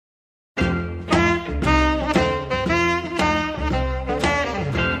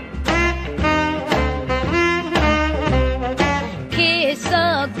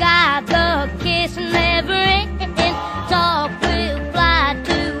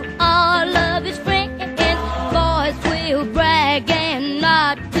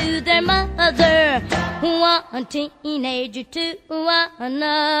one teenager to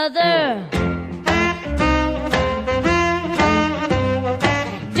another.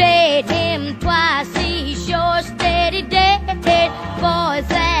 Date him twice, he sure steady dead. Boys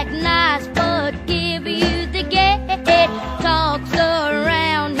act nice but give you the gate. Talks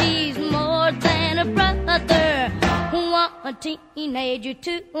around, he's more than a brother. One teenager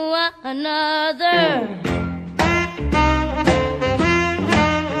to another.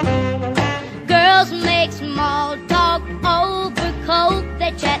 Girls make small talk over coke,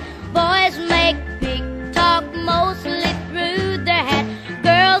 they chat. Boys make big talk mostly through their hat.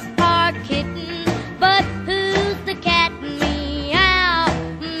 Girls are kittens, but who's the cat? Meow.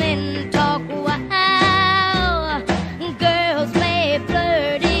 Men talk wow. Girls may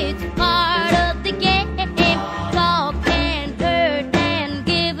flirt, it's part of the game. Talk can hurt and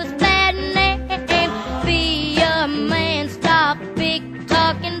give us bad name. Be a man, stop big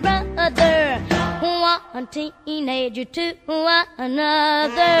talking, brother. One teenager to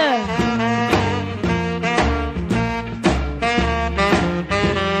another.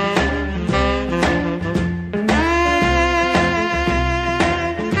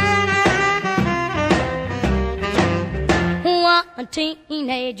 One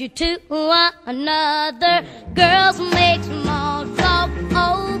teenager to another. Girls make small talk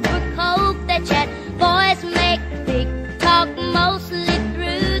over coke, they chat. Boys make big talk mostly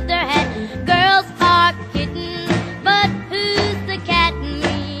through their hat. Girls are kittens, but who's the cat?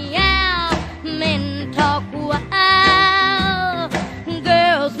 Meow. Men talk wow.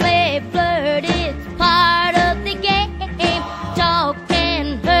 Girls may flirt, it's part of the game. Talk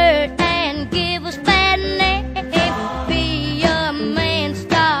can hurt and give us bad name. Be a man,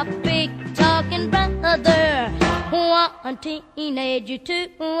 stop big talking, brother. One teenager to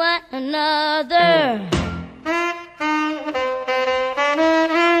another.